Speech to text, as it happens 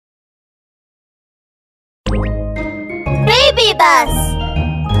Baby bus.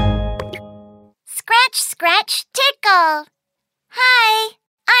 Scratch, scratch, tickle. Hi,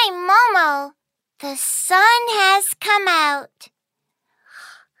 I'm Momo. The sun has come out.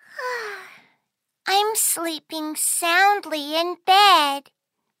 I'm sleeping soundly in bed.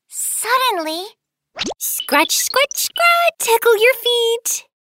 Suddenly, Scratch, scratch, scratch, tickle your feet.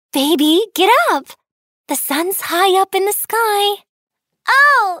 Baby, get up. The sun's high up in the sky.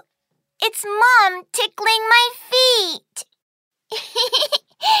 oh, it's Mom tickling my feet.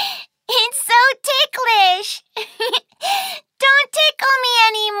 It's so ticklish. Don't tickle me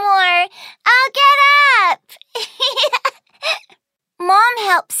anymore. I'll get up. Mom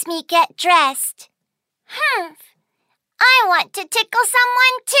helps me get dressed. I want to tickle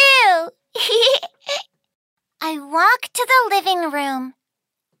someone too. I walk to the living room.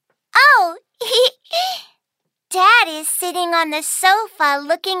 Oh, Dad is sitting on the sofa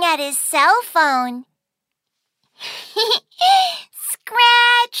looking at his cell phone.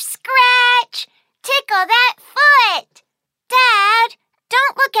 Scratch, scratch, tickle that foot. Dad,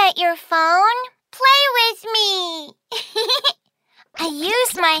 don't look at your phone. Play with me. I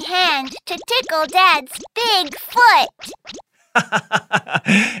use my hand to tickle Dad's big foot.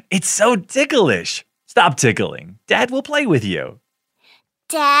 It's so ticklish. Stop tickling. Dad will play with you.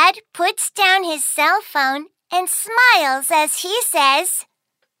 Dad puts down his cell phone and smiles as he says,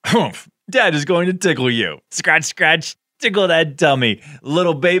 Dad is going to tickle you. Scratch, scratch, tickle that tummy.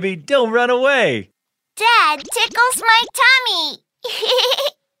 Little baby, don't run away. Dad tickles my tummy.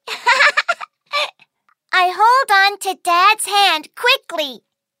 I hold on to Dad's hand quickly.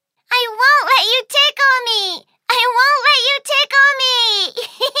 I won't let you tickle me. I won't let you tickle me.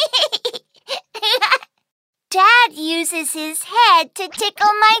 Dad uses his head to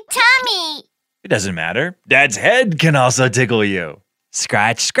tickle my tummy. It doesn't matter. Dad's head can also tickle you.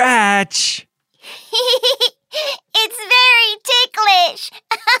 Scratch, scratch. It's very ticklish.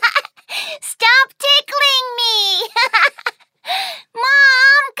 Stop tickling me.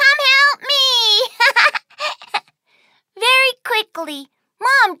 Mom, come help me. Very quickly,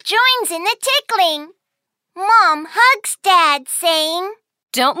 Mom joins in the tickling. Mom hugs Dad, saying,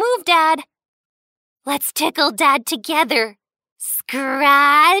 Don't move, Dad. Let's tickle Dad together.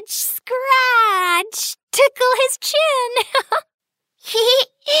 Scratch, scratch. Tickle his chin.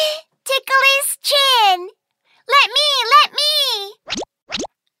 Tickle his chin. Let me.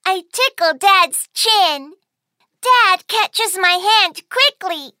 I tickle Dad's chin. Dad catches my hand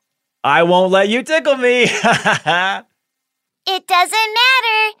quickly. I won't let you tickle me. It doesn't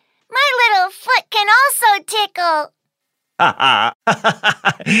matter. My little foot can also tickle.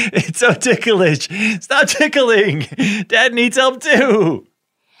 It's so ticklish. Stop tickling. Dad needs help too.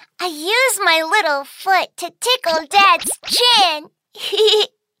 I use my little foot to tickle Dad's chin.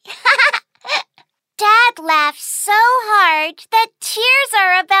 Dad laughs so hard that tears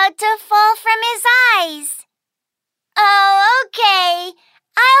are about to fall from his eyes. Oh, okay.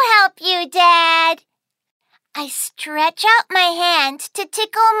 I'll help you, Dad. I stretch out my hand to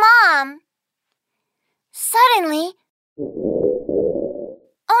tickle Mom. Suddenly,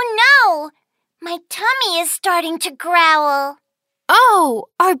 oh no! My tummy is starting to growl. Oh,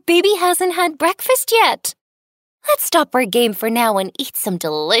 our baby hasn't had breakfast yet. Let's stop our game for now and eat some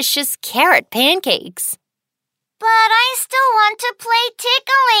delicious carrot pancakes. But I still want to play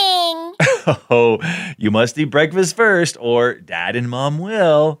tickling. Oh, you must eat breakfast first or Dad and Mom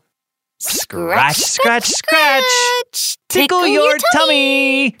will. Scratch, scratch, scratch. Tickle your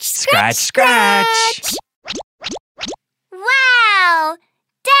tummy. Scratch, scratch. Wow!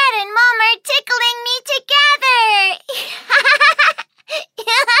 Dad and Mom are tickling me together.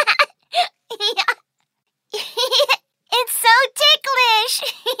 It's so ticklish.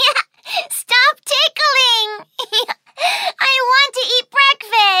 Stop tickling. I want to eat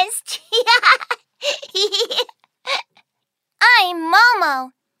breakfast. I'm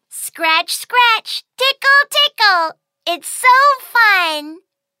Momo. Scratch, scratch, tickle, tickle. It's so fun.